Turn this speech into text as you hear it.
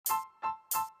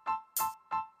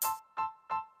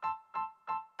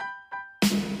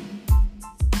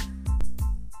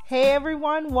Hey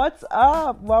everyone, what's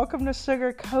up? Welcome to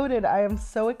Sugar Coated. I am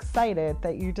so excited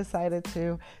that you decided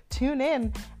to tune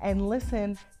in and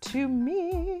listen to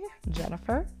me,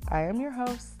 Jennifer. I am your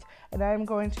host, and I am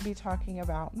going to be talking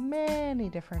about many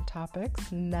different topics.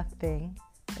 Nothing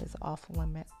is off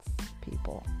limits,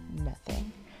 people. Nothing.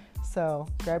 So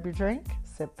grab your drink,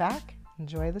 sit back,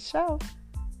 enjoy the show.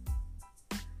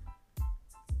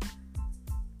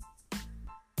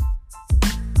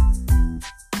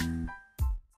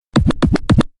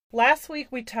 Last week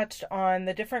we touched on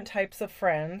the different types of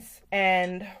friends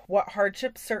and what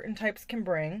hardships certain types can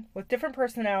bring. With different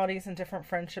personalities and different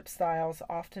friendship styles,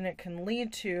 often it can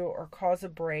lead to or cause a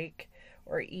break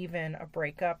or even a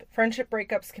breakup. Friendship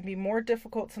breakups can be more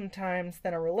difficult sometimes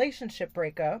than a relationship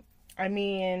breakup. I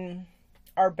mean,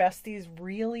 are besties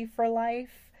really for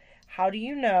life? How do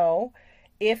you know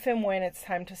if and when it's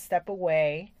time to step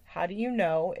away? How do you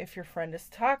know if your friend is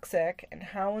toxic? And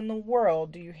how in the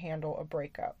world do you handle a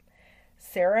breakup?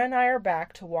 Sarah and I are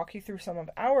back to walk you through some of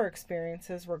our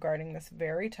experiences regarding this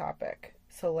very topic.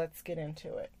 So let's get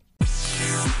into it.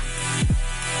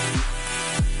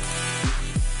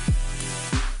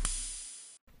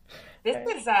 This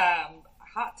is a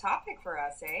hot topic for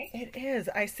us, eh? It is.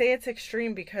 I say it's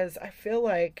extreme because I feel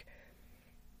like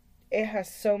it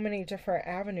has so many different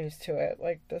avenues to it.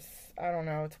 Like this, I don't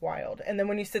know, it's wild. And then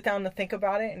when you sit down to think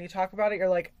about it and you talk about it, you're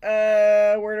like,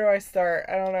 where do I start?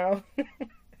 I don't know.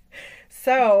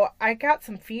 So I got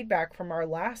some feedback from our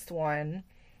last one.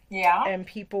 Yeah. And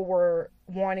people were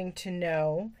wanting to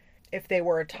know if they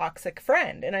were a toxic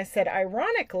friend. And I said,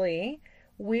 ironically,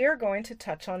 we are going to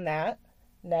touch on that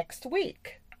next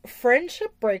week.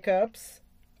 Friendship breakups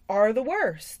are the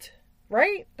worst,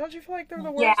 right? Don't you feel like they're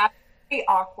the worst? Yeah, pretty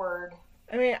awkward.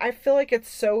 I mean, I feel like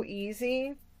it's so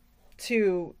easy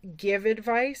to give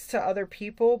advice to other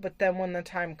people, but then when the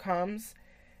time comes,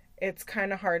 it's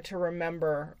kind of hard to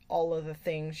remember all of the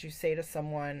things you say to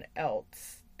someone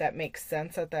else that makes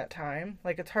sense at that time.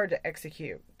 Like, it's hard to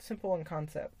execute. Simple in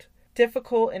concept.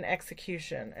 Difficult in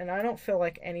execution. And I don't feel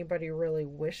like anybody really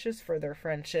wishes for their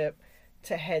friendship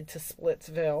to head to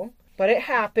Splitsville. But it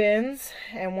happens,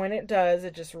 and when it does,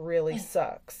 it just really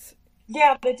sucks.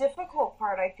 Yeah, the difficult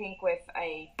part, I think, with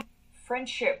a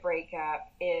friendship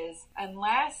breakup is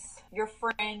unless your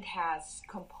friend has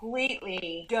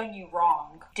completely done you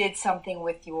wrong, did something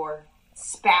with your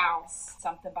spouse,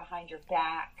 something behind your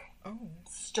back,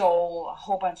 stole a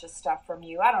whole bunch of stuff from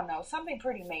you, I don't know, something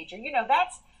pretty major. You know,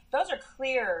 those are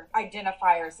clear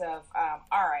identifiers of,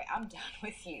 all right, I'm done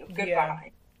with you. Goodbye. Yeah.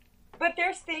 But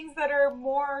there's things that are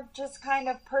more just kind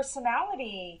of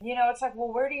personality. You know, it's like,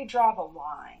 well, where do you draw the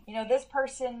line? You know, this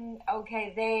person,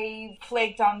 okay, they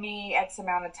flaked on me X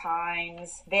amount of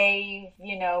times. They've,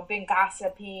 been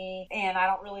gossipy and I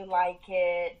don't really like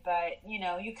it. But, you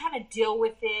kind of deal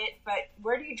with it. But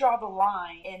where do you draw the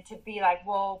line? And to be like,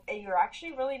 well, you're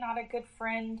actually really not a good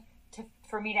friend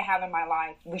for me to have in my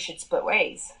life. We should split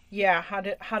ways. Yeah,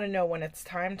 how to know when it's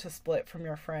time to split from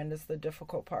your friend is the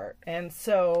difficult part. And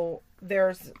so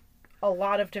there's a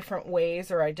lot of different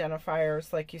ways or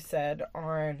identifiers, like you said,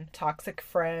 on toxic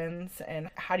friends. And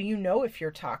how do you know if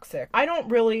you're toxic? I don't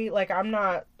really, I'm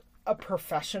not a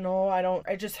professional.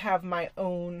 I just have my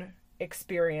own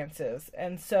experiences.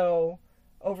 And so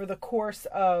over the course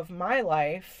of my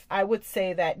life, I would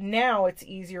say that now it's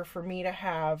easier for me to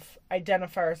have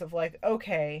identifiers of like,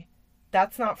 okay,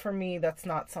 that's not for me. That's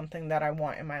not something that I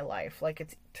want in my life. Like,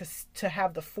 it's to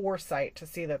have the foresight to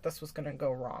see that this was going to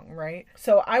go wrong, right?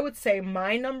 So I would say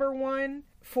my number one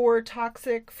for a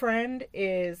toxic friend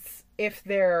is if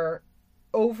they're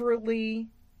overly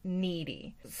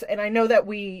needy. And I know that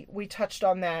we touched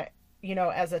on that,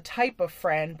 as a type of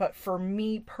friend, but for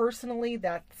me personally,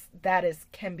 that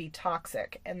can be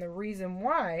toxic. And the reason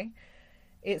why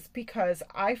is because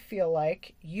I feel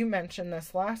like, you mentioned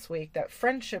this last week, that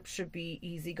friendship should be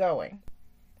easygoing.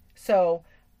 So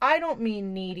I don't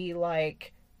mean needy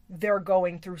like they're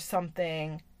going through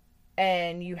something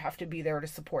and you have to be there to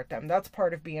support them. That's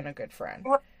part of being a good friend.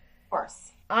 Of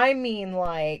course. I mean,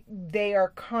 like, they are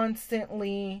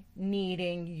constantly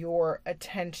needing your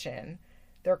attention.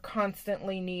 They're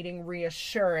constantly needing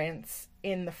reassurance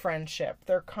in the friendship.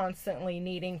 They're constantly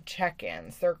needing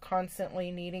check-ins. They're constantly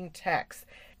needing texts.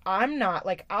 I'm not,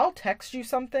 I'll text you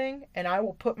something and I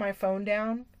will put my phone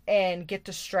down and get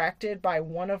distracted by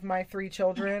one of my 3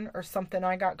 children or something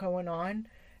I got going on.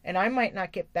 And I might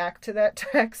not get back to that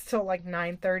text till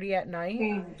 9:30 at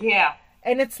night. Yeah.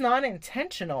 And it's not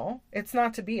intentional. It's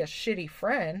not to be a shitty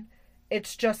friend.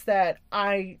 It's just that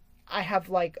I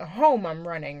have a home I'm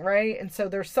running, right? And so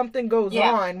there's something goes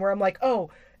on where I'm like, oh,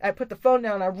 I put the phone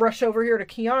down, I rush over here to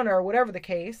Kiana or whatever the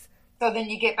case. So then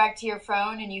you get back to your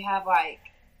phone and you have like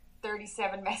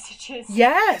 37 messages.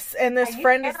 Yes. And Are this you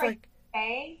friend there? is Are you like,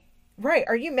 okay? right,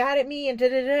 are you mad at me? And da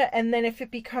da da. And then if it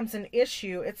becomes an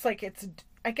issue, it's like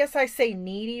I guess I say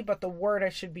needy, but the word I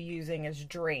should be using is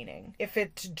draining. If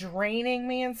it's draining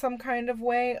me in some kind of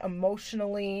way,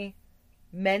 emotionally,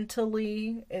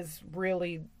 mentally, is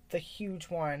really the huge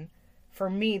one. For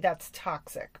me, that's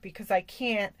toxic because I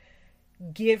can't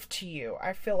give to you.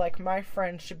 I feel like my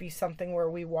friend should be something where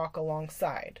we walk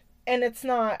alongside. And it's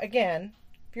not, again,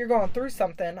 if you're going through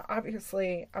something,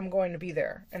 obviously I'm going to be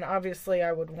there. And obviously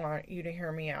I would want you to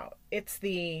hear me out. It's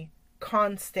the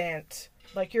constant,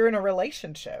 like you're in a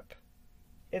relationship.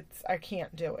 I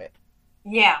can't do it.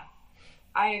 Yeah,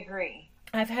 I agree.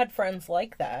 I've had friends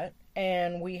like that,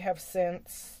 and we have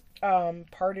since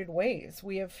parted ways.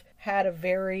 We have had a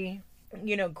very,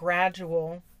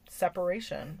 gradual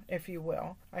separation, if you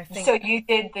will. I think. So you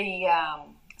did the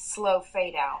slow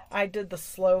fade out. I did the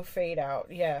slow fade out,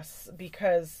 yes,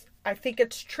 because I think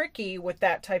it's tricky with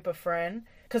that type of friend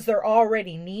because they're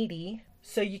already needy.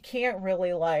 So you can't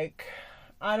really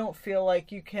I don't feel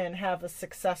like you can have a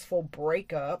successful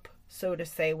breakup, so to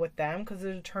say, with them because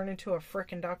it'll turn into a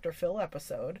frickin' Dr. Phil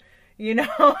episode.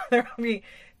 There'll be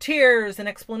tears and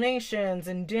explanations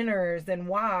and dinners and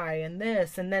why and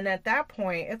this. And then at that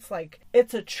point, it's like,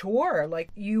 it's a chore. Like,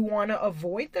 you want to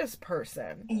avoid this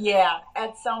person. Yeah,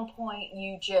 at some point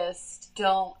you just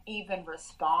don't even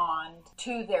respond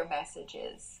to their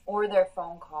messages or their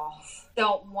phone calls.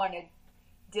 Don't want to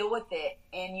deal with it.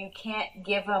 And you can't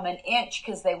give them an inch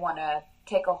because they want to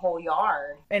take a whole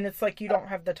yard. And it's like you don't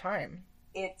have the time.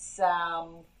 It's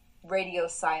radio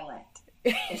silent.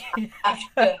 That's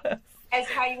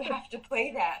how you have to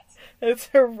play that. It's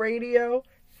a radio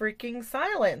freaking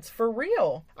silence, for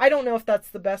real. I don't know if that's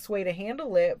the best way to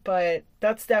handle it, but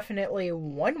that's definitely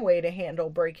one way to handle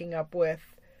breaking up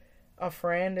with a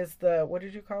friend is what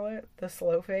did you call it? The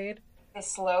slow fade? The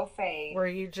slow fade. Where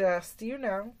you just, you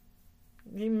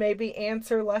maybe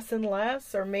answer less and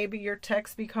less, or maybe your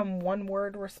texts become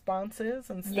one-word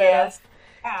responses instead of...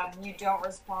 Yeah, you don't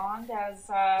respond as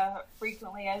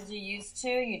frequently as you used to.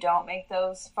 You don't make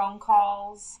those phone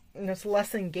calls. And there's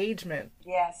less engagement.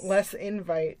 Yes. Less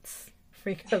invites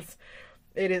because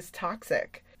it is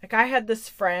toxic. Like, I had this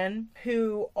friend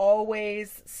who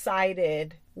always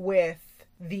sided with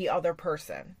the other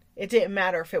person. It didn't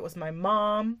matter if it was my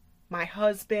mom, my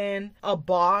husband, a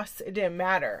boss. It didn't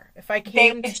matter. If I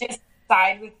came... They would just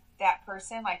side with that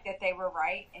person, like that they were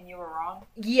right and you were wrong?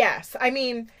 Yes. I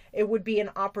mean, it would be an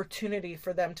opportunity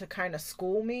for them to kind of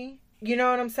school me. You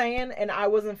know what I'm saying? And I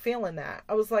wasn't feeling that.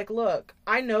 I was like, look,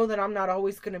 I know that I'm not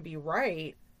always going to be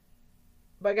right,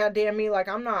 but goddamn me, like,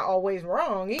 I'm not always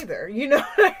wrong either. You know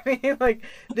what I mean? Like,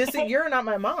 you're not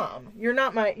my mom. You're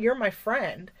my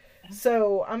friend.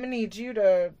 So I'm going to need you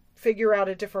to figure out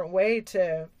a different way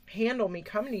to handle me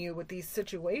coming to you with these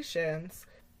situations.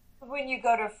 When you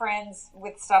go to friends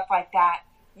with stuff like that,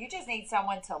 you just need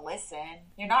someone to listen.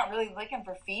 You're not really looking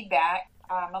for feedback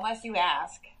unless you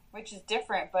ask, which is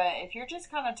different. But if you're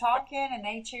just kind of talking and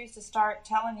they choose to start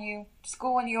telling you,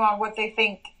 schooling you on what they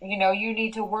think, you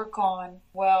need to work on,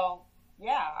 well,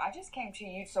 yeah, I just came to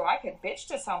you so I could bitch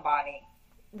to somebody.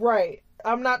 Right.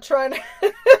 I'm not trying to,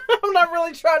 I'm not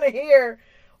really trying to hear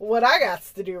what I got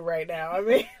to do right now. I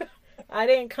mean... I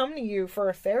didn't come to you for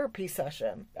a therapy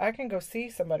session. I can go see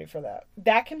somebody for that.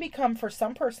 That can become, for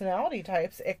some personality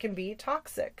types, it can be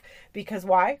toxic. Because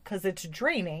why? Because it's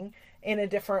draining in a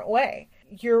different way.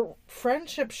 Your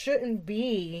friendship shouldn't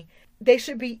be, they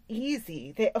should be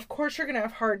easy. Of course you're going to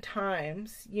have hard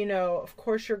times. Of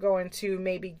course you're going to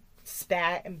maybe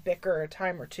spat and bicker a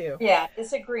time or two. Yeah,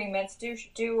 disagreements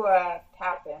do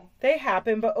happen. They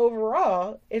happen, but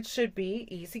overall, it should be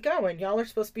easygoing. Y'all are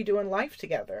supposed to be doing life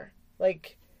together.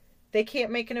 Like, they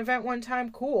can't make an event one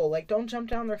time, cool. Like, don't jump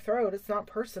down their throat. It's not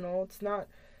personal.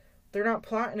 They're not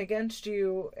plotting against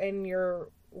you and your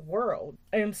world.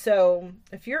 And so,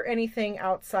 if you're anything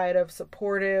outside of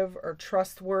supportive or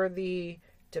trustworthy,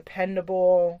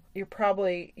 dependable, you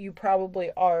probably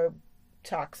are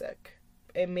toxic.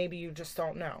 And maybe you just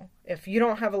don't know. If you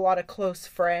don't have a lot of close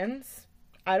friends,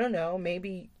 I don't know,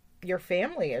 maybe your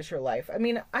family is your life. I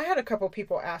mean, I had a couple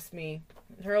people ask me,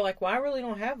 they're like, well, I really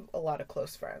don't have a lot of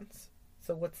close friends.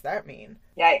 So what's that mean?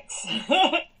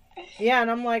 Yikes. Yeah,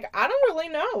 and I'm like, I don't really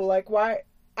know. Like, why?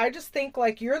 I just think,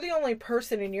 like, you're the only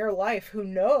person in your life who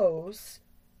knows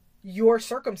your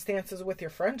circumstances with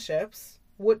your friendships,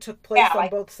 what took place on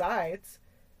both sides.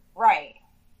 Right.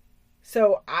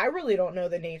 So I really don't know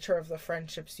the nature of the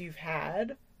friendships you've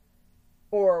had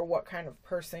or what kind of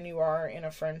person you are in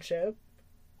a friendship.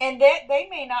 And that they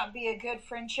may not be a good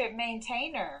friendship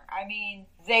maintainer. I mean,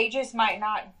 they just might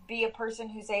not be a person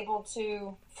who's able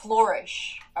to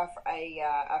flourish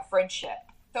a friendship.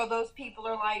 So those people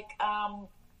are like,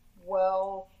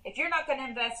 well, if you're not going to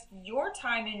invest your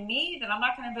time in me, then I'm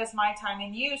not going to invest my time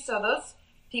in you. So those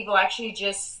people actually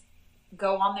just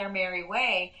go on their merry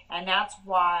way. And that's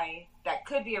why, that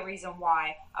could be a reason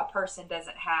why a person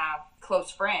doesn't have close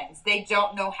friends. They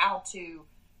don't know how to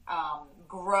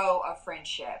grow a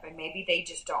friendship, and maybe they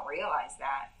just don't realize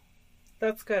that.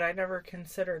 That's good. I never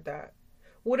considered that.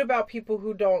 What about people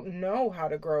who don't know how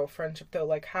to grow a friendship though?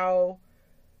 Like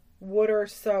what are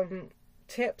some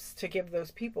tips to give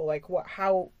those people? Like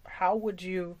how would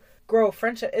you grow a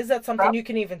friendship? Is that something you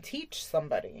can even teach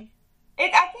somebody?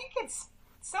 I think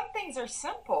some things are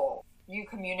simple. You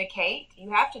communicate,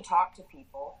 you have to talk to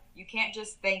people. You can't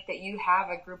just think that you have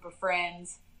a group of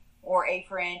friends or a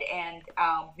friend and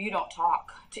you don't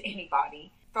talk to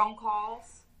anybody. Phone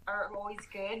calls are always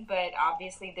good, but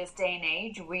obviously this day and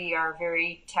age we are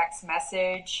very text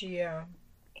message,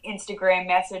 Instagram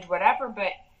message, whatever,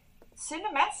 but send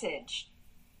a message,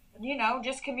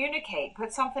 just communicate,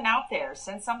 put something out there,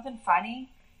 send something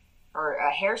funny or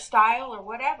a hairstyle or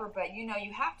whatever, but you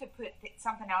have to put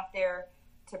something out there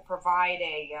to provide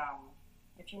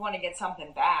if you want to get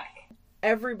something back.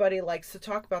 Everybody likes to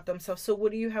talk about themselves. So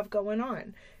what do you have going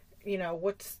on?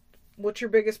 What's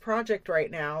your biggest project right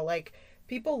now? Like,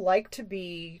 people like to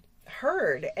be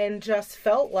heard and just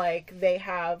felt like they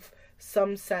have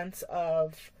some sense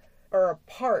of, or a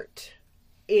part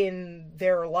in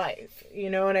their life.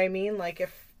 You know what I mean? Like,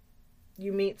 if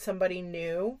you meet somebody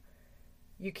new,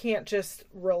 you can't just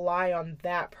rely on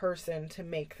that person to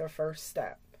make the first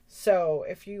step. So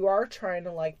if you are trying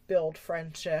to build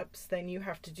friendships, then you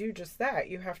have to do just that.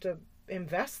 You have to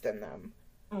invest in them.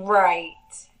 Right.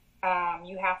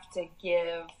 You have to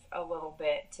give a little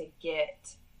bit to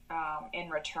get in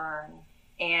return.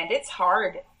 And it's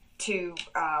hard to,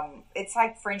 it's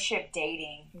like friendship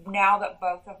dating. Now that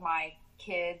both of my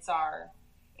kids are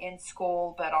in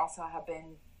school, but also have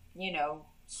been,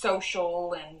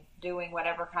 social and doing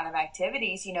whatever kind of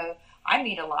activities, I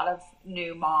meet a lot of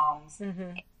new moms.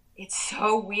 Mm-hmm. It's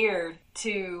so weird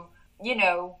to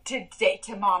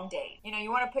mom date. You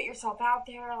want to put yourself out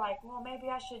there like, well, maybe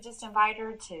I should just invite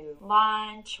her to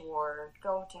lunch or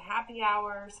go to happy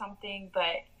hour or something.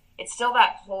 But it's still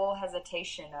that whole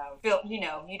hesitation of, you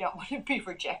don't want to be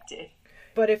rejected.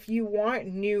 But if you want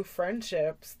new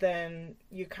friendships, then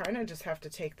you kind of just have to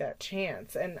take that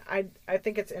chance. And I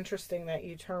think it's interesting that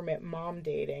you term it mom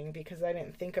dating, because I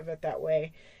didn't think of it that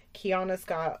way. Kiana's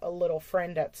got a little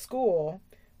friend at school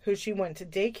who she went to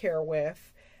daycare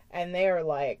with, and they are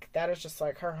like, that is just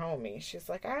like her homie. She's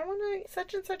like, I want to,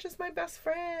 such and such is my best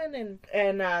friend.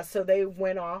 And so they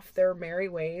went off their merry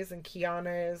ways, and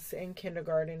Kiana is in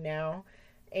kindergarten now.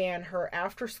 And her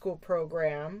after school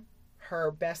program,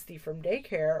 her bestie from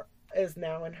daycare, is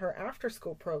now in her after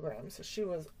school program. So she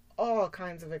was all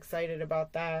kinds of excited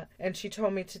about that. And she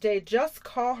told me today, just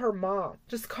call her mom.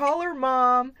 Just call her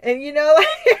mom. And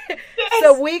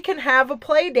so we can have a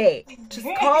play date. Just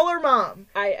call her mom.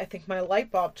 I think my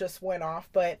light bulb just went off,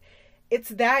 but it's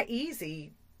that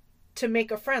easy to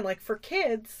make a friend. Like, for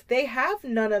kids, they have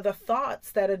none of the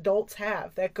thoughts that adults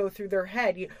have that go through their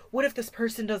head. What if this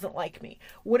person doesn't like me?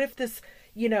 What if this,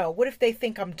 what if they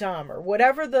think I'm dumb? Or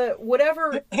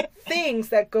whatever things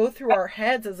that go through our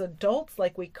heads as adults,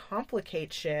 like, we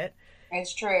complicate shit.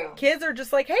 It's true. Kids are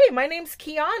just like, hey, my name's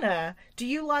Kiana. Do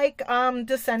you like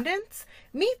Descendants?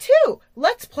 Me too.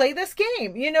 Let's play this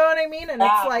game. You know what I mean? And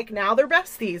It's like, now they're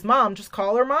besties. Mom, just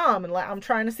call her mom, and I'm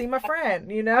trying to see my friend,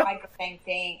 Like the same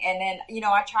thing. And then,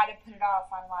 I try to put it off.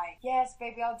 I'm like, yes,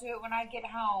 baby, I'll do it when I get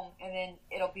home. And then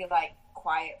it'll be like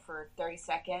quiet for 30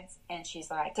 seconds. And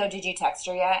she's like, so did you text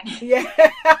her yet? Yeah.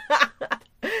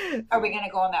 Are we going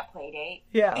to go on that play date?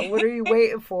 Yeah. What are you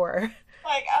waiting for?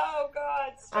 Like, oh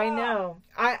God, stop. I know.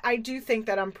 I do think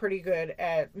that I'm pretty good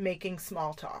at making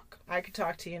small talk. I could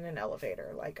talk to you in an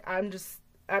elevator. Like, I'm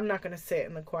not going to sit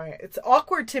in the quiet. It's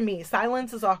awkward to me.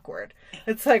 Silence is awkward.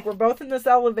 It's like, we're both in this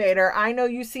elevator. I know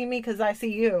you see me because I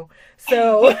see you.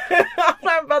 So I'm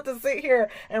not about to sit here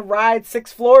and ride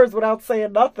 6 floors without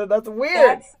saying nothing. That's weird.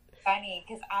 That's funny,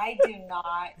 because I do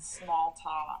not small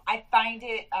talk. I find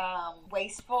it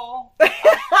wasteful.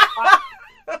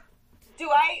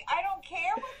 I don't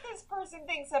care what this person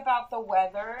thinks about the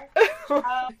weather. So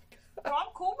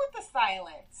I'm cool with the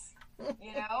silence.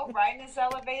 Riding this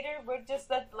elevator, we're just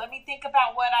let me think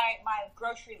about what my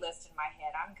grocery list in my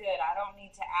head. I'm good. I don't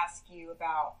need to ask you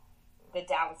about the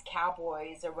Dallas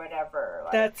Cowboys or whatever.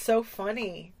 Like, that's so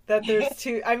funny that there's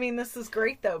two. I mean, this is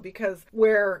great though, because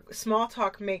where small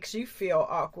talk makes you feel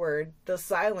awkward, the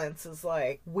silence is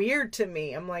like weird to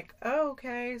me. I'm like, oh,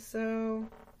 okay, so,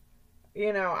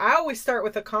 you know, I always start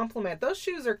with a compliment. Those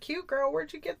shoes are cute, girl.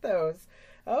 Where'd you get those?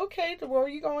 Okay, where are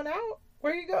you going out?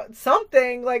 Where you go?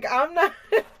 Something like I'm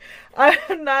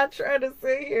not trying to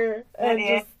sit here and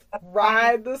just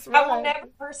ride this ride. I will never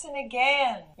person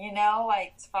again. You know,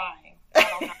 like it's fine. I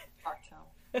don't have to talk to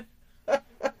him.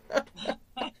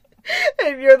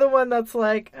 And you're the one that's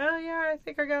like, oh yeah, I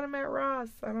think I got him at Ross.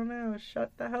 I don't know.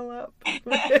 Shut the hell up.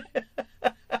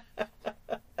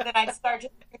 Then I'd start to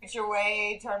reach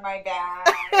away, turn my back.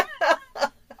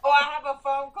 Oh, I have a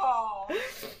phone call.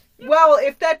 Well,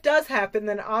 if that does happen,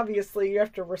 then obviously you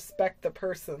have to respect the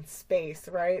person's space,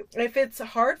 right? If it's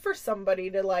hard for somebody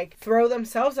to like throw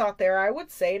themselves out there, I would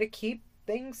say to keep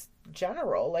things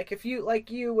general. Like if you,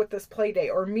 like you with this play date,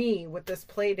 or me with this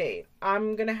play date,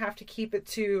 I'm going to have to keep it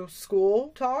to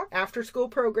school talk, after school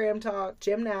program talk,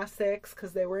 gymnastics,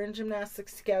 because they were in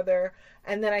gymnastics together.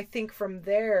 And then I think from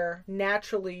there,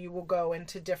 naturally you will go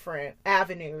into different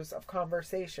avenues of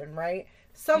conversation, right?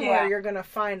 Somewhere you're going to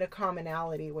find a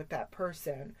commonality with that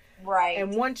person. Right.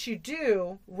 And once you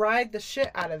do, ride the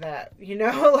shit out of that, you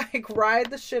know, like ride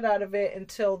the shit out of it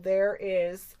until there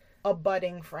is a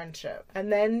budding friendship.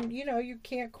 And then, you know, you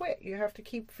can't quit. You have to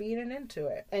keep feeding into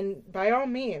it. And by all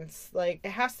means, like,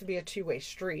 it has to be a two-way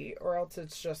street or else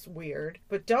it's just weird.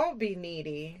 But don't be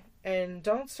needy and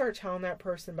don't start telling that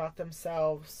person about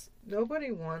themselves. Nobody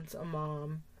wants a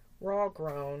mom. We're all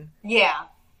grown. Yeah.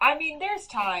 I mean, there's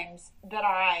times that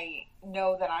I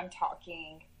know that I'm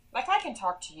talking, like I can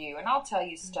talk to you and I'll tell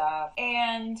you stuff,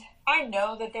 and I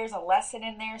know that there's a lesson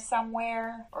in there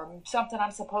somewhere or something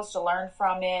I'm supposed to learn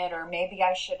from it, or maybe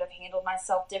I should have handled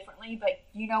myself differently. But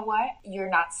you know what? You're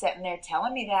not sitting there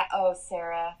telling me that, oh,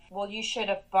 Sarah, well, you should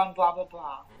have blah, blah,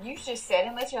 blah. You just said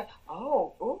and let you,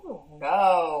 oh, ooh,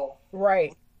 no.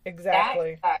 Right.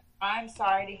 Exactly. I'm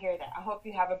sorry to hear that. I hope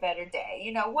you have a better day.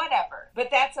 You know, whatever. But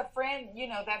that's a friend, you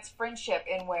know, that's friendship,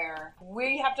 in where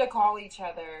we have to call each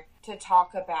other to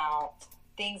talk about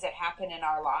things that happen in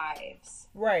our lives.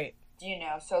 Right. You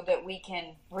know, so that we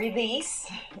can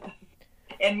release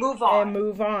and move on. And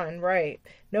move on, right.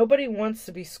 Nobody wants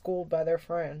to be schooled by their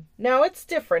friend. Now, it's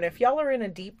different. If y'all are in a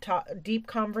deep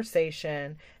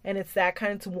conversation and it's that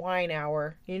kind of wine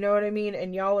hour, you know what I mean?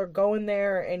 And y'all are going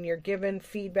there and you're giving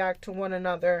feedback to one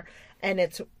another and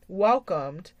it's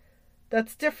welcomed,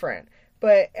 that's different.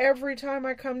 But every time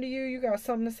I come to you, you got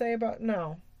something to say about,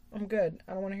 no, I'm good.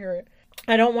 I don't want to hear it.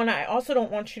 I also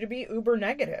don't want you to be uber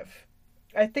negative.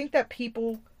 I think that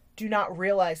people do not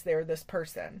realize they're this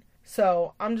person.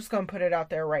 So I'm just going to put it out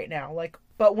there right now. Like,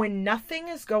 but when nothing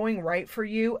is going right for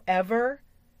you ever,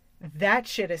 that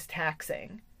shit is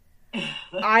taxing.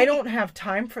 I don't have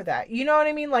time for that. You know what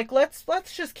I mean? Like, let's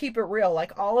just keep it real.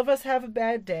 Like, all of us have a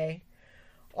bad day.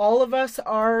 All of us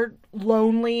are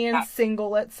lonely and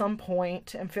single at some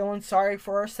point and feeling sorry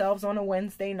for ourselves on a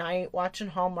Wednesday night watching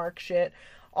Hallmark shit.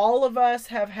 All of us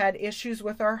have had issues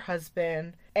with our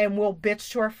husband and we'll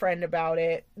bitch to our friend about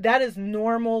it. That is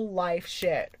normal life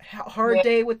shit. Hard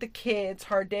day with the kids,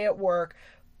 hard day at work.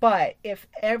 But if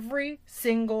every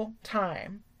single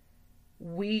time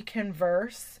we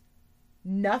converse,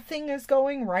 nothing is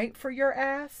going right for your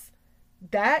ass,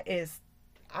 that is,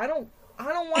 I don't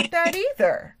want that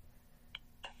either.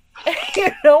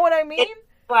 You know what I mean?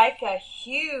 It's like a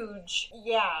huge,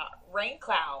 rain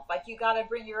cloud. Like, you gotta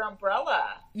bring your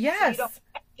umbrella. Yes. So you don't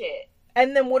catch it.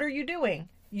 And then what are you doing?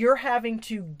 You're having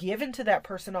to give into that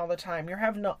person all the time. You're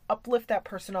having to uplift that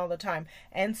person all the time.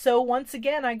 And so once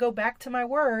again, I go back to my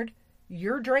word,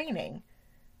 you're draining.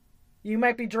 You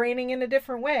might be draining in a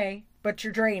different way, but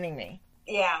you're draining me.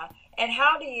 Yeah. And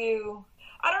how do you,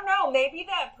 I don't know, maybe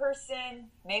that person,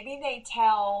 maybe they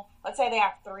tell, let's say they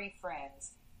have 3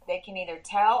 friends. They can either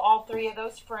tell all 3 of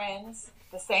those friends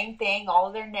the same thing, all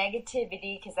of their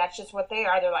negativity, because that's just what they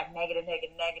are. They're like negative,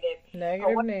 negative, negative.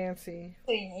 Negative Nancy.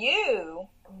 To you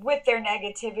with their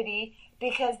negativity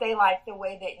because they like the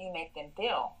way that you make them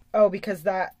feel. Oh, because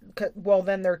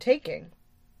then they're taking.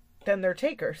 Then they're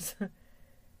takers.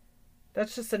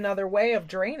 That's just another way of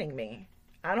draining me.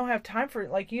 I don't have time for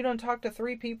it. Like, you don't talk to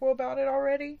 3 people about it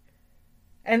already?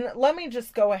 And let me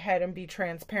just go ahead and be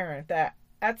transparent that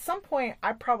at some point,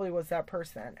 I probably was that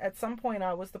person. At some point,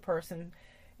 I was the person.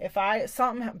 If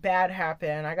something bad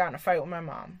happened, I got in a fight with my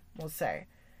mom, we'll say,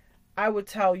 I'd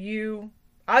tell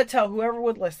whoever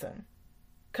would listen,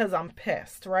 because I'm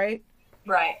pissed, right?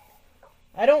 Right.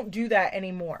 I don't do that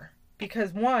anymore,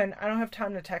 because 1, I don't have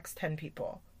time to text 10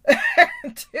 people.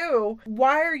 Two,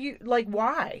 why are you, like,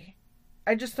 why?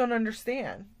 I just don't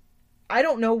understand. I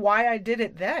don't know why I did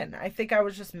it then. I think I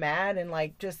was just mad and,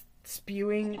 like, just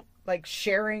spewing, like,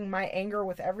 sharing my anger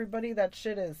with everybody. That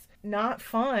shit is not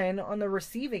fun on the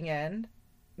receiving end.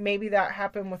 Maybe that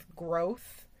happened with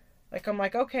growth. Like, I'm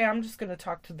like, okay, I'm just going to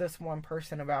talk to this one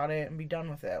person about it and be done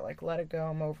with it. Like, let it go.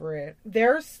 I'm over it.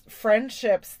 There's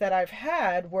friendships that I've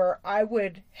had where I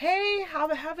would, hey,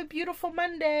 have a beautiful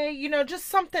Monday. You know, just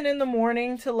something in the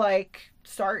morning to, like,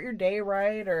 start your day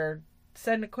right, or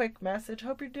send a quick message.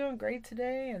 Hope you're doing great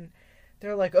today. And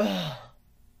they're like, ugh,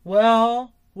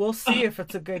 well, we'll see if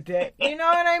it's a good day. You know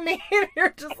what I mean?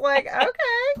 You're just like,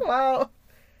 okay, well,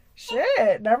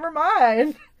 shit, never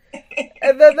mind.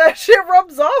 And then that shit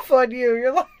rubs off on you.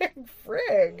 You're like,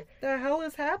 frig, the hell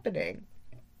is happening?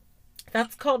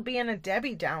 That's called being a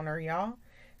Debbie Downer, y'all.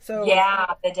 So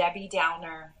yeah, the Debbie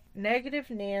Downer. Negative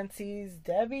Nancy's,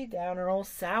 Debbie Downer, old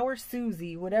Sour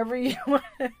Susie, whatever you want.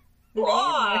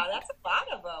 Wow, that's a lot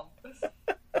of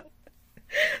them.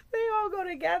 They all go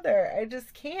together. I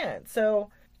just can't. So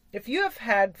if you have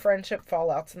had friendship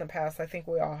fallouts in the past, I think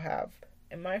we all have.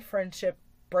 In my friendship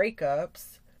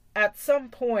breakups, at some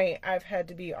point, I've had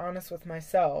to be honest with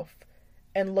myself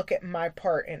and look at my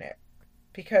part in it,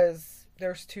 because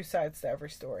there's two sides to every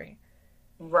story.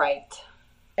 Right.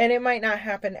 And it might not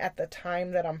happen at the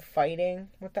time that I'm fighting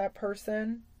with that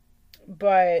person,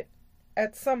 but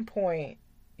at some point,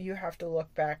 you have to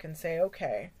look back and say,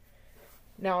 okay,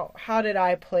 now how did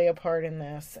I play a part in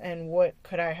this, and what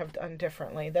could I have done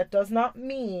differently? That does not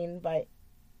mean, like,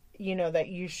 you know, that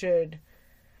you should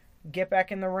get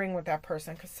back in the ring with that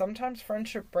person, because sometimes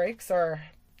friendship breaks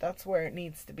that's where it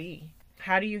needs to be.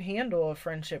 How do you handle a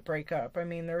friendship breakup? I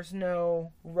mean, there's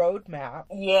no roadmap.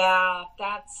 Yeah,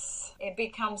 it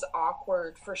becomes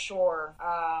awkward for sure.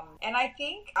 And I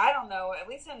think, I don't know, at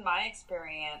least in my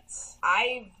experience,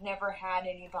 I've never had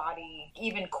anybody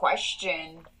even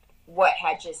question what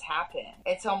had just happened.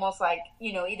 It's almost like,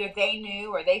 you know, either they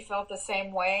knew or they felt the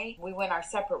same way. We went our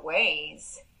separate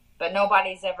ways. But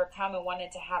nobody's ever come and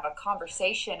wanted to have a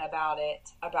conversation about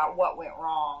it, about what went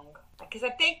wrong. Because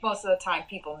I think most of the time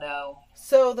people know.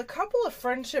 So the couple of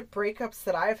friendship breakups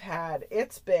that I've had,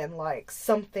 it's been like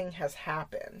something has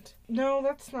happened. No,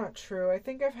 that's not true. I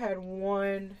think I've had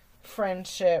one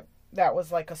friendship that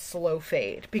was like a slow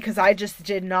fade, because I just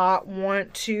did not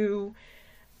want to.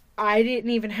 I didn't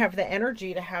even have the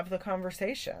energy to have the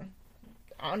conversation.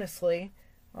 Honestly,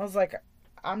 I was like,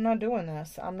 I'm not doing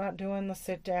this. I'm not doing the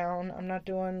sit down. I'm not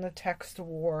doing the text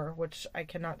war, which I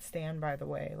cannot stand, by the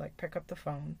way. Like, pick up the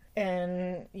phone.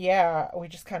 And yeah, we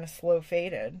just kind of slow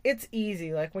faded. It's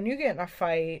easy. Like, when you get in a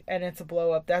fight and it's a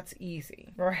blow up, that's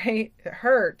easy, right? It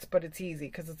hurts, but it's easy,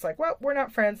 because it's like, well, we're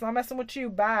not friends. Not messing with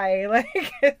you. Bye.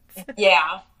 Like,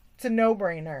 it's a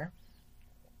no-brainer.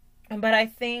 But I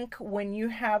think when you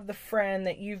have the friend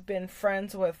that you've been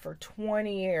friends with for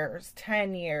 20 years,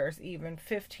 10 years, even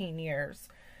 15 years,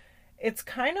 it's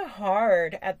kind of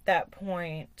hard at that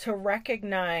point to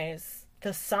recognize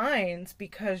the signs,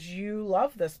 because you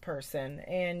love this person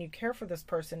and you care for this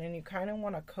person and you kind of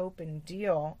want to cope and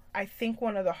deal. I think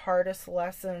one of the hardest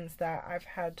lessons that I've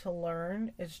had to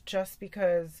learn is, just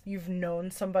because you've known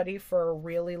somebody for a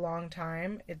really long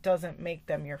time, it doesn't make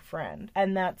them your friend.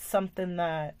 And that's something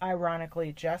that,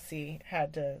 ironically, Jesse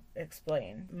had to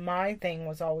explain. My thing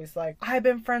was always like, I've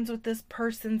been friends with this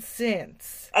person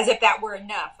since. As if that were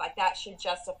enough. Like, that should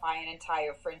justify an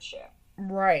entire friendship.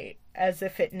 Right. As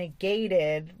if it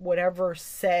negated whatever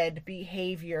said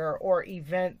behavior or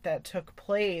event that took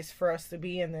place for us to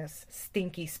be in this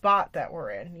stinky spot that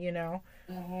we're in, you know?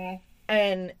 Mm-hmm.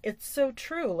 And it's so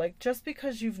true. Like, just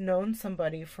because you've known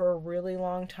somebody for a really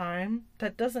long time,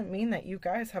 that doesn't mean that you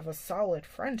guys have a solid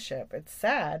friendship. It's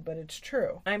sad, but it's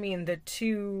true. I mean, the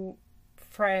two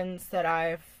friends that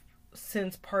I've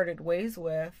since parted ways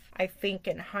with, I think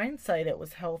in hindsight it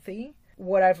was healthy.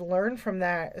 What I've learned from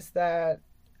that is that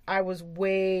I was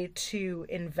way too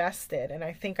invested. And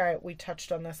I think we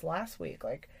touched on this last week.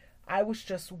 Like, I was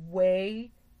just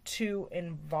way too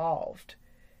involved.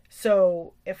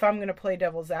 So if I'm going to play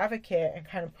devil's advocate and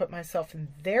kind of put myself in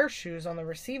their shoes on the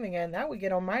receiving end, that would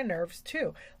get on my nerves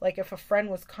too. Like, if a friend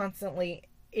was constantly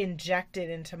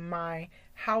injected into my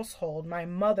household, my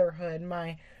motherhood,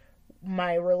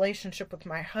 my relationship with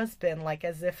my husband, like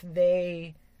as if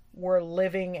they were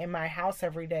living in my house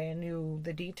every day and knew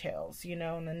the details, you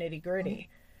know, and the nitty gritty.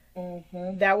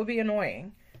 Mm-hmm. That would be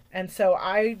annoying. And so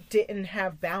I didn't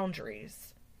have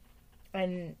boundaries.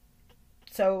 And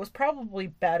so it was probably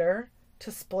better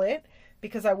to split,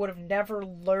 because I would have never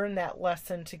learned that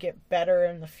lesson to get better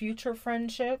in the future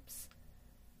friendships.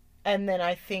 And then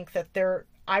I think that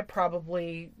I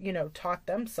probably, taught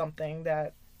them something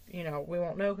that, we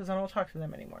won't know because I don't talk to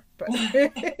them anymore. But,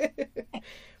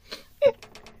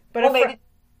 but well, maybe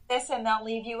this and they'll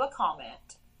leave you a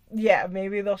comment. Yeah,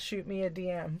 maybe they'll shoot me a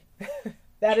DM.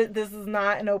 This is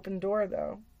not an open door,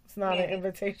 though. It's not an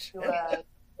invitation.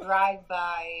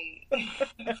 Drive-by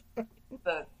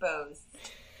post.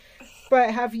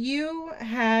 But have you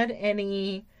had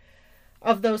any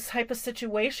of those type of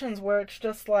situations where it's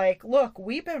just like, look,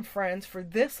 we've been friends for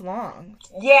this long?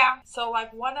 Yeah. So,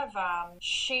 like, one of them,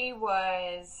 she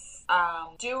was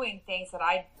doing things that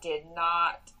I did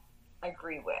not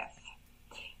agree with.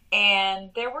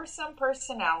 And there were some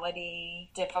personality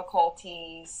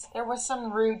difficulties. There was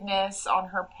some rudeness on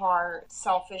her part,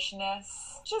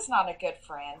 selfishness. Just not a good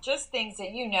friend. Just things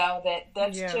that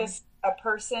that's just a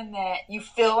person that you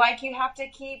feel like you have to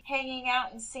keep hanging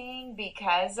out and seeing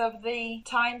because of the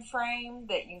time frame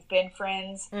that you've been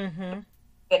friends. Mm-hmm.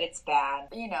 But it's bad.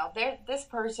 This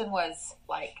person was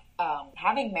like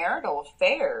having marital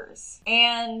affairs,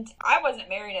 and I wasn't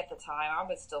married at the time. I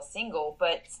was still single,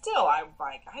 but still, I'm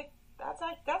like,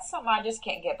 that's something I just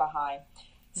can't get behind.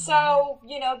 Mm-hmm. So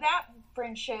that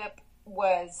friendship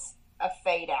was a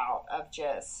fade out of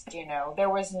just there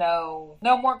was no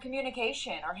more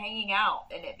communication or hanging out,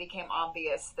 and it became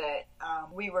obvious that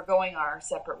we were going our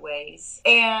separate ways.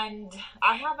 And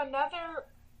I have another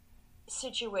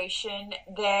situation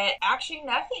that actually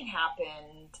nothing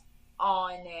happened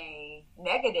on a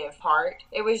negative part.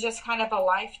 It was just kind of a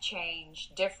life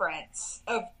change difference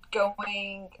of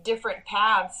going different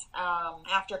paths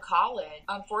after college.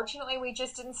 Unfortunately, we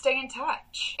just didn't stay in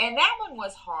touch. And that one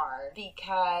was hard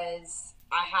because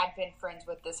I had been friends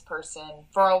with this person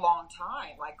for a long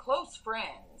time, like close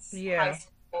friends, high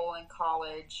school and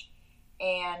college.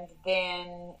 And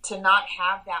then to not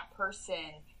have that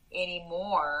person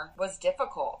anymore was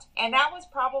difficult. And that was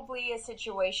probably a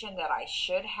situation that I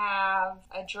should have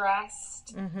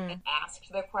addressed and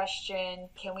asked the question,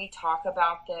 can we talk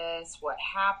about this? What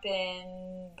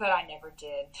happened? But I never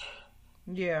did.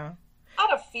 Yeah.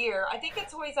 Out of fear. I think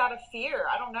it's always out of fear.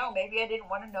 I don't know. Maybe I didn't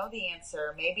want to know the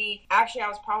answer. Maybe actually I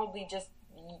was probably just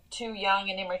too young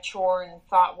and immature and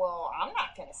thought, well, I'm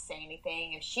not going to say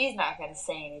anything if she's not going to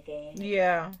say anything.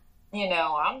 Yeah.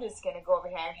 I'm just going to go over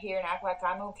here and act like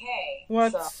I'm okay. Well,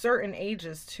 at certain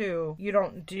ages, too, you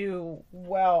don't do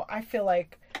well. I feel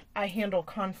like I handle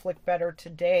conflict better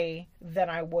today than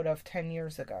I would have 10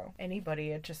 years ago. Anybody,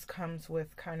 it just comes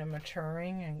with kind of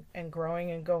maturing and growing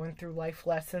and going through life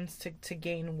lessons to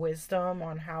gain wisdom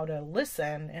on how to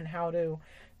listen and how to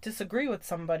disagree with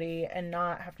somebody and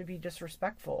not have to be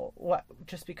disrespectful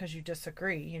just because you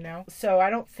disagree, So I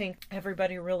don't think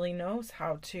everybody really knows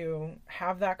how to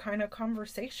have that kind of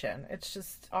conversation. It's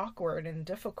just awkward and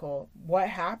difficult. What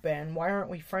happened? Why aren't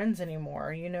we friends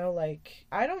anymore?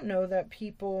 I don't know that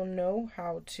people know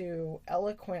how to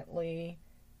eloquently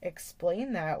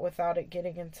explain that without it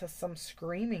getting into some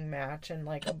screaming match and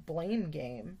like a blame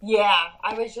game. Yeah,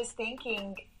 I was just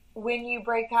thinking, when you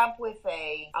break up with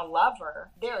a lover,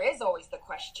 there is always the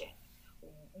question,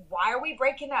 why are we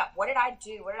breaking up? What did I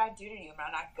do? What did I do to you? Am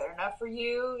I not good enough for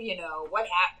you? What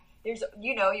happened? There's,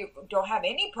 you don't have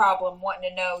any problem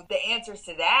wanting to know the answers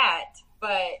to that.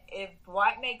 But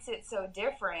what makes it so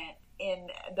different in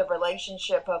the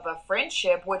relationship of a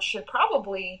friendship, which should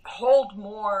probably hold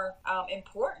more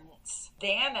importance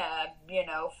than a,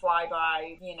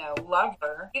 fly-by,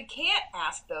 lover, you can't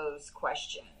ask those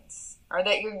questions. Or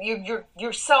that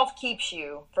yourself keeps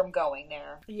you from going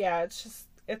there. Yeah,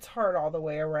 it's hard all the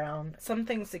way around. Some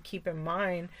things to keep in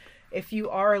mind, if you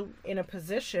are in a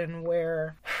position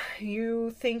where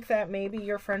you think that maybe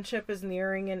your friendship is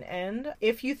nearing an end,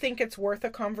 if you think it's worth a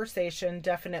conversation,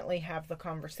 definitely have the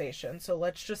conversation. So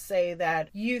let's just say that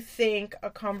you think a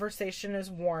conversation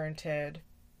is warranted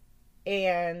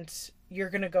and you're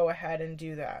going to go ahead and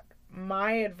do that.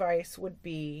 My advice would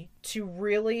be to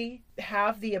really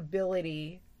have the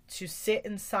ability to sit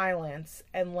in silence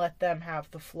and let them have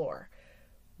the floor.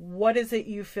 What is it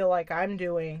you feel like I'm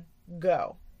doing?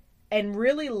 Go. And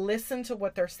really listen to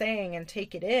what they're saying and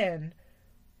take it in,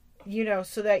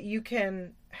 so that you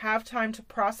can have time to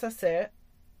process it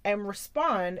and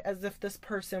respond as if this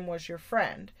person was your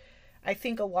friend. I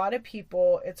think a lot of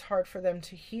people, it's hard for them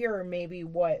to hear maybe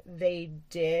what they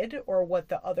did or what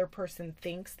the other person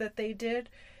thinks that they did.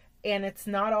 And it's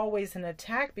not always an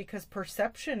attack because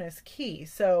perception is key.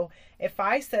 So if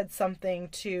I said something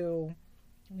to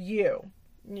you,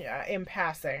 in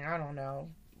passing, I don't know,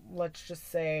 let's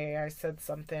just say I said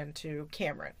something to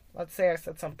Cameron. Let's say I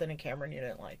said something to Cameron you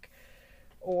didn't like,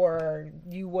 or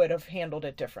you would have handled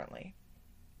it differently.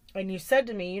 And you said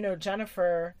to me,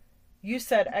 Jennifer, you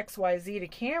said XYZ to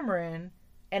Cameron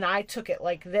and I took it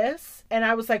like this. And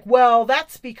I was like, well,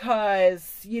 that's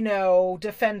because,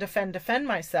 defend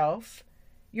myself.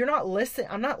 You're not listening.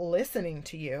 I'm not listening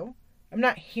to you. I'm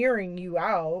not hearing you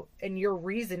out and your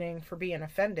reasoning for being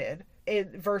offended.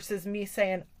 Versus me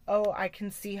saying, oh, I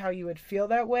can see how you would feel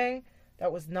that way.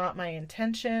 That was not my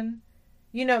intention.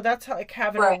 That's like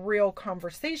having a real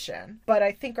conversation. But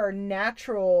I think our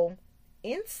natural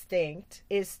instinct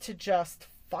is to just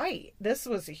fight. This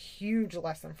was a huge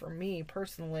lesson for me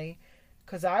personally,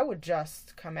 because I would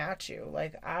just come at you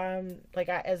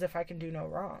as if I can do no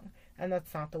wrong. And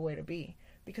that's not the way to be.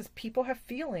 Because people have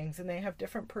feelings and they have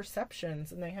different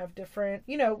perceptions and they have different,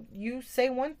 you say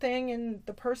one thing and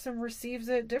the person receives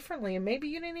it differently and maybe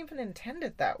you didn't even intend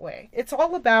it that way. It's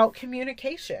all about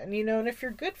communication, and if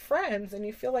you're good friends and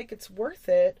you feel like it's worth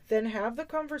it, then have the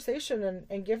conversation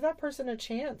and give that person a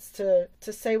chance to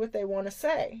say what they want to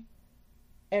say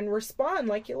and respond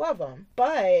like you love them.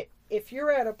 But if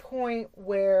you're at a point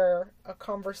where a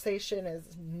conversation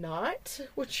is not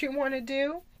what you want to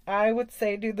do, I would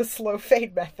say do the slow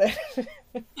fade method.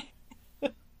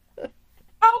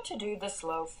 How to do the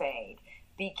slow fade.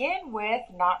 Begin with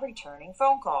not returning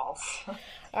phone calls.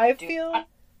 I feel...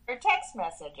 Or text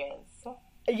messages.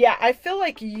 Yeah, I feel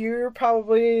like you're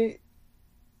probably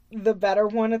the better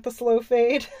one at the slow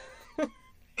fade.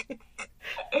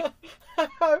 I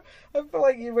feel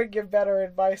like you would give better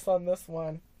advice on this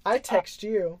one. I text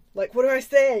you. Like, what do I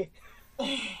say?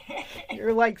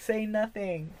 You're like, say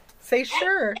nothing. Say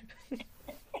sure.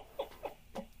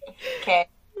 Okay.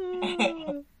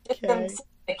 Give them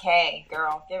the K,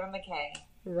 girl. Give them the K.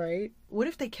 Right? What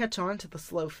if they catch on to the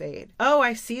slow fade? Oh,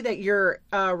 I see that your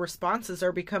responses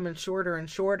are becoming shorter and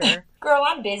shorter. Girl,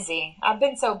 I'm busy. I've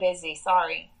been so busy.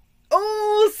 Sorry.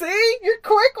 Oh, see? You're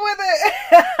quick with it.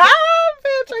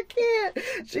 Bitch, I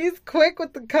can't. She's quick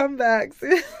with the comebacks.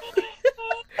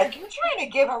 Like, you're trying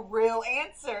to give a real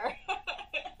answer.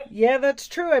 Yeah, that's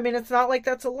true. I mean, it's not like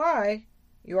that's a lie.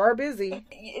 You are busy.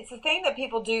 It's a thing that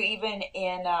people do even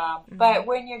in, but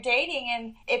when you're dating,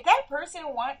 and if that person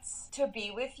wants to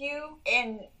be with you,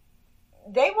 and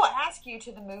they will ask you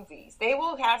to the movies, they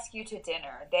will ask you to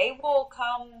dinner, they will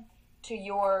come to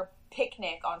your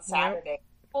picnic on Saturday,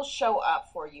 They will show up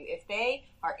for you. If they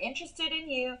are interested in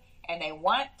you and they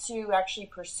want to actually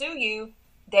pursue you,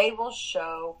 they will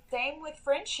show. Same with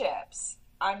friendships.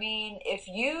 I mean, if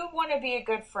you want to be a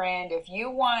good friend, if you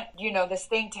want, this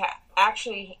thing to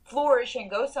actually flourish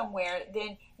and go somewhere,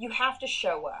 then you have to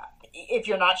show up. If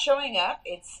you're not showing up,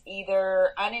 it's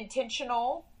either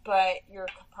unintentional, but you're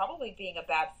probably being a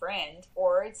bad friend,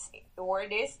 or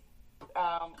it is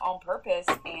on purpose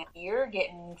and you're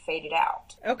getting faded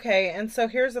out. Okay, and so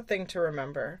here's the thing to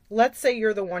remember. Let's say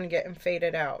you're the one getting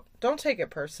faded out. Don't take it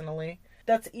personally.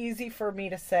 That's easy for me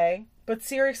to say, but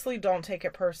seriously, don't take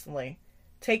it personally.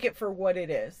 Take it for what it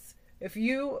is. If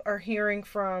you are hearing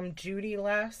from Judy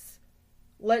less,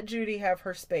 let Judy have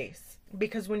her space.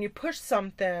 Because when you push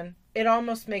something, it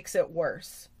almost makes it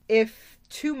worse. If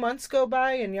 2 months go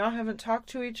by and y'all haven't talked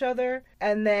to each other,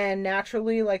 and then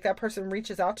naturally, like, that person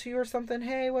reaches out to you or something,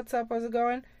 hey, what's up, how's it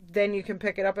going? Then you can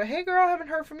pick it up and, hey girl, I haven't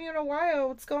heard from you in a while,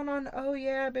 what's going on? Oh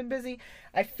yeah, I've been busy.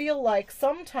 I feel like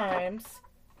sometimes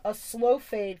a slow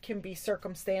fade can be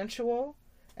circumstantial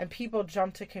and people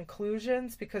jump to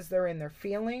conclusions because they're in their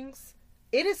feelings.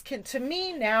 It is, to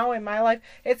me now in my life,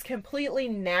 it's completely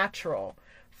natural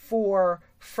for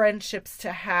friendships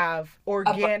to have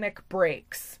organic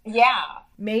breaks. Yeah.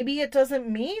 Maybe it doesn't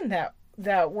mean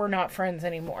that we're not friends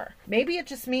anymore. Maybe it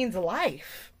just means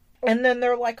life. And then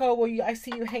they're like, oh, well, I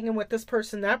see you hanging with this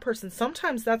person, that person.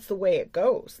 Sometimes that's the way it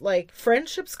goes. Like,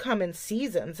 friendships come in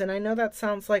seasons. And I know that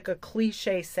sounds like a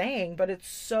cliche saying, but it's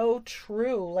so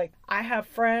true. Like, I have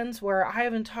friends where I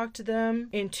haven't talked to them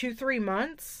in 2-3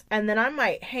 months. And then I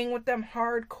might hang with them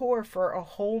hardcore for a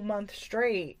whole month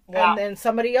straight. Yeah. And then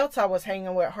somebody else I was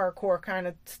hanging with hardcore kind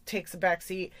of takes a back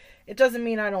seat. It doesn't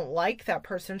mean I don't like that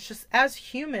person. It's just, as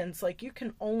humans, like, you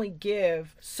can only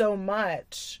give so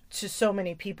much to so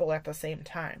many people at the same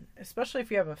time. Especially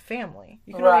if you have a family.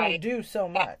 You can only do so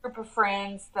much. A group of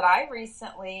friends that I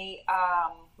recently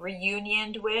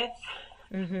reunioned with,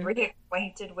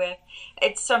 reacquainted with.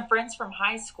 It's some friends from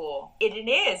high school. It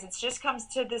is. It just comes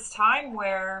to this time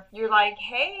where you're like,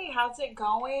 hey, how's it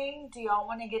going? Do y'all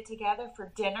want to get together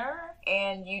for dinner?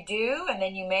 And you do, and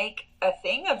then you make a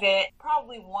thing of it.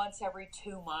 Probably once every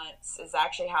 2 months is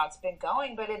actually how it's been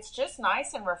going, but it's just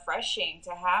nice and refreshing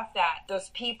to have those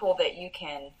people that you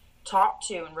can talk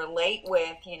to and relate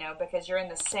with, because you're in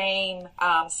the same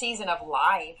season of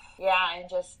life. Yeah, and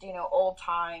just, old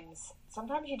times.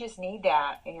 Sometimes you just need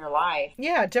that in your life.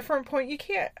 Yeah, different point. You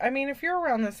can't, if you're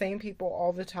around the same people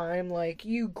all the time, like,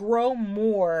 you grow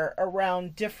more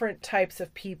around different types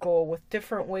of people with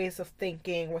different ways of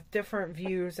thinking, with different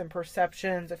views and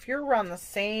perceptions. If you're around the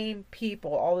same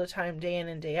people all the time, day in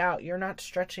and day out, you're not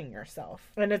stretching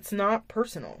yourself. And it's not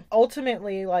personal.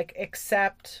 Ultimately, like,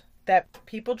 accept that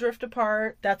people drift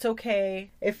apart. That's okay.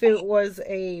 If it was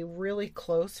a really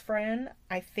close friend,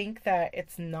 I think that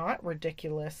it's not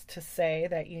ridiculous to say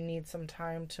that you need some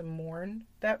time to mourn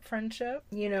that friendship,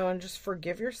 and just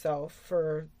forgive yourself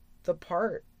for the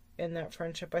part in that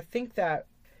friendship. I think that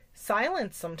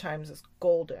silence sometimes is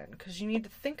golden because you need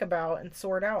to think about and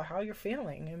sort out how you're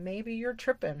feeling, and maybe you're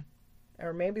tripping,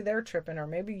 or maybe they're tripping, or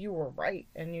maybe you were right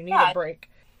and you need a break.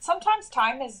 Sometimes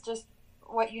time is just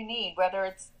what you need, whether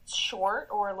it's short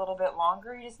or a little bit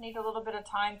longer. You just need a little bit of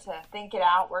time to think it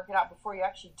out, work it out before you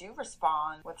actually do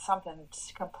respond with something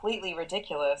completely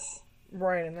ridiculous.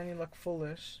 Right, and then you look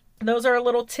foolish. Those are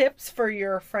little tips for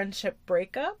your friendship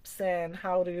breakups and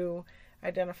how to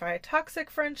identify a toxic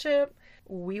friendship.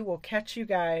 We will catch you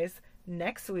guys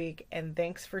next week, and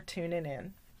thanks for tuning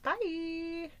in.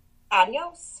 Bye.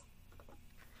 Adios.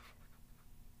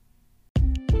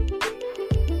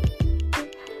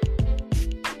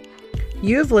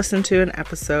 You have listened to an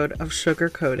episode of Sugar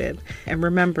Coated, and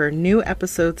remember, new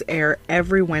episodes air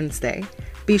every Wednesday.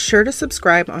 Be sure to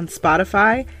subscribe on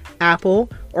Spotify,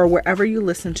 Apple, or wherever you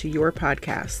listen to your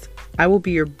podcast. I will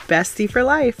be your bestie for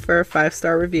life for a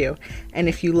 5-star review. And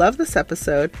if you love this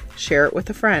episode, share it with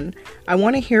a friend. I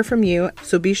want to hear from you,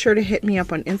 so be sure to hit me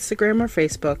up on Instagram or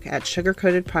Facebook at Sugar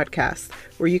Coated Podcast,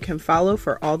 where you can follow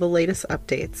for all the latest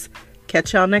updates.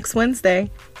 Catch y'all next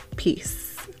Wednesday. Peace.